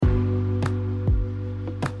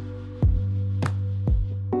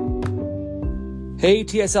Hey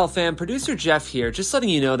TSL fam, producer Jeff here, just letting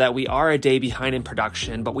you know that we are a day behind in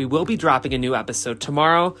production, but we will be dropping a new episode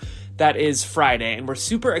tomorrow. That is Friday, and we're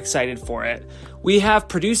super excited for it. We have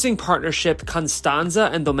producing partnership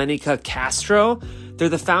Constanza and Doménica Castro. They're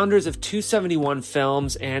the founders of 271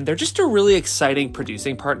 Films, and they're just a really exciting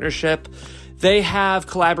producing partnership. They have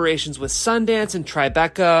collaborations with Sundance and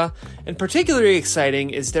Tribeca, and particularly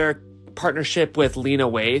exciting is their partnership with Lena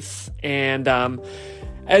Waithe. And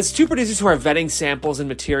as two producers who are vetting samples and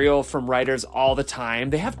material from writers all the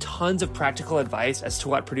time, they have tons of practical advice as to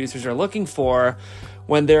what producers are looking for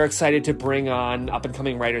when they're excited to bring on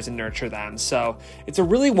up-and-coming writers and nurture them. So it's a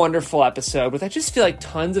really wonderful episode with, I just feel like,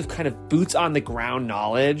 tons of kind of boots-on-the-ground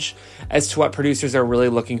knowledge as to what producers are really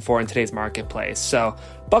looking for in today's marketplace. So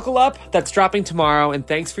buckle up, that's dropping tomorrow, and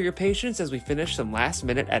thanks for your patience as we finish some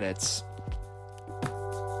last-minute edits.